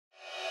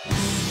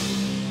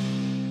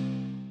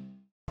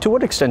To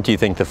what extent do you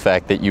think the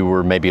fact that you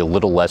were maybe a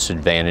little less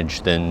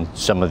advantaged than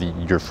some of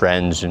your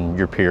friends and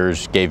your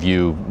peers gave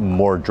you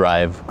more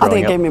drive growing up? I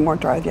think it gave me more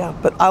drive, yeah.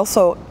 But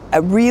also,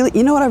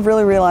 you know what I've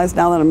really realized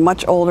now that I'm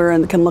much older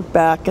and can look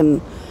back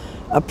and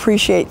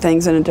appreciate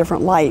things in a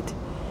different light,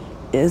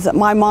 is that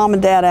my mom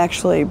and dad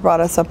actually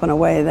brought us up in a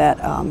way that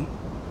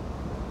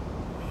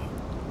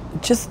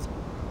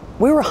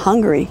we were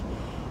hungry,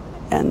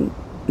 and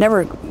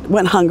never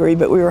went hungry,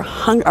 but we were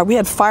hungry. We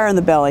had fire in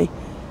the belly,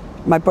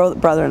 my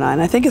brother and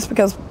I think it's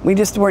because we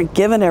just weren't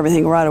given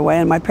everything right away,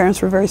 and my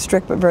parents were very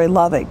strict but very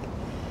loving.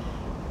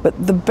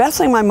 But the best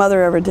thing my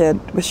mother ever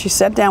did was she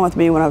sat down with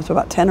me when I was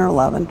about 10 or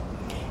 11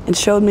 and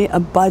showed me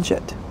a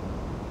budget.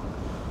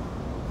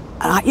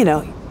 And you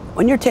know,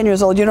 when you're 10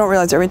 years old, you don't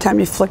realize every time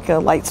you flick a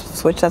light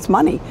switch, that's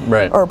money.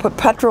 Right. Or put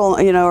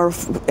petrol, you know,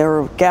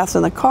 or gas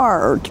in the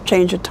car, or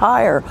change a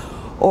tire,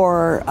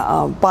 or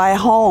buy a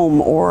home,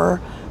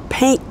 or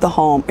paint the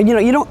home. You know,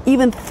 you don't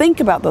even think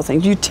about those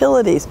things.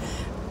 Utilities.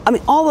 I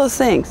mean, all those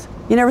things.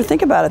 You never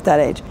think about it at that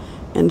age.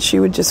 And she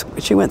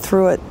went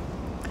through it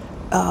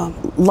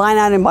line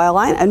item by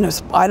line,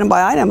 and item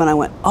by item, and I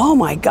went, oh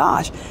my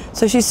gosh.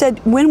 So she said,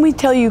 when we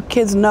tell you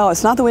kids no,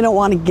 it's not that we don't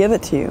want to give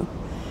it to you,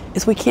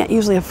 it's we can't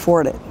usually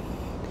afford it.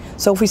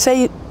 So if we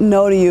say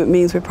no to you, it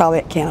means we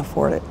probably can't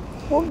afford it.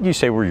 What would you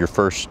say were your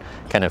first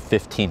kind of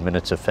 15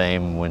 minutes of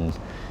fame when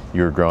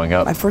you were growing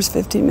up? My first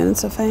 15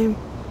 minutes of fame?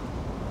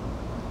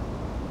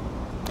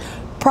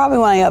 Probably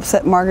when I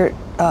upset Margaret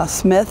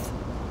Smith,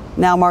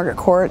 now Margaret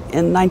Court,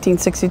 in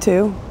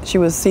 1962. She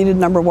was seeded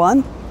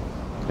 #1.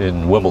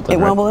 In Wimbledon,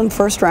 In right? Wimbledon,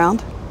 first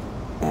round.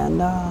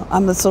 And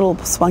I'm this little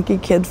spunky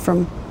kid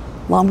from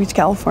Long Beach,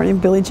 California,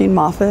 Billie Jean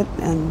Moffitt,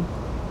 and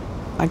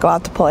I go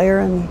out to play her,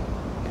 and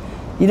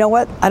you know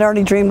what? I'd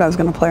already dreamed I was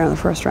going to play her in the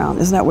first round.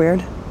 Isn't that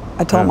weird?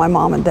 I told my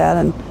mom and dad,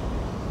 and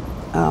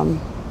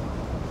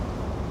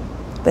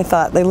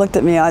they looked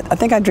at me. I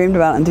think I dreamed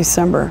about it in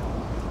December.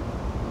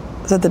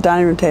 I was at the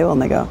dining room table,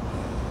 and they go,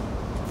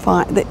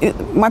 fine.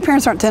 My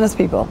parents aren't tennis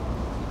people.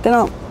 They're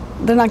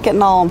not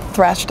getting all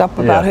thrashed up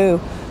about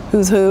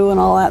who's who and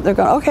all that. They're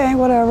going, okay,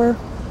 whatever.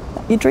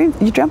 You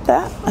dreamt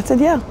that? I said,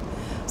 yeah.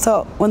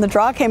 So when the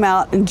draw came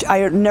out, and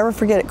I'll never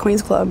forget at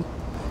Queen's Club,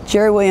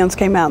 Jerry Williams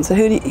came out and said,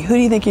 who do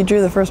you think you drew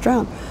the first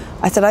round?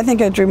 I said, I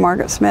think I drew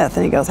Margaret Smith.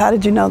 And he goes, how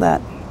did you know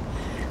that?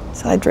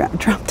 So I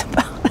dreamt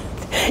about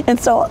it. And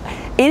so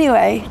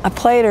anyway, I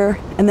played her,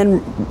 and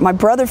then my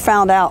brother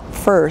found out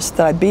first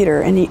that I beat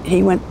her, and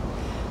he went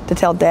to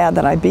tell Dad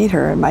that I beat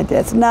her, and my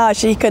dad said, no,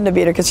 he couldn't have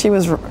beat her because she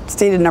was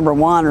seeded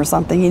 #1 or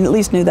something. He at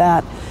least knew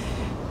that.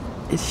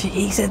 And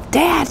he said,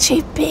 Dad,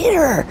 she beat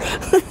her.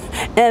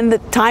 And the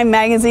Time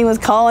magazine was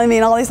calling me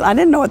and all these. I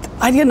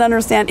didn't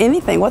understand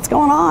anything. What's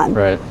going on?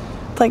 Right.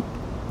 Like,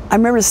 I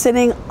remember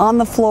sitting on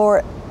the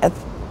floor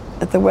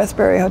at the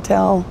Westbury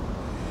Hotel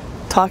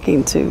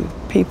talking to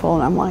people,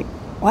 and I'm like,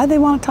 why do they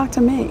want to talk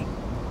to me?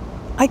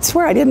 I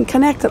swear I didn't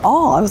connect at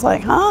all. I was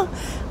like, huh?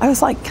 I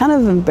was like kind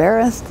of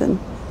embarrassed, and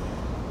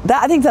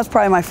I think that's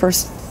probably my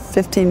first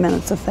 15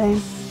 minutes of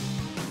fame.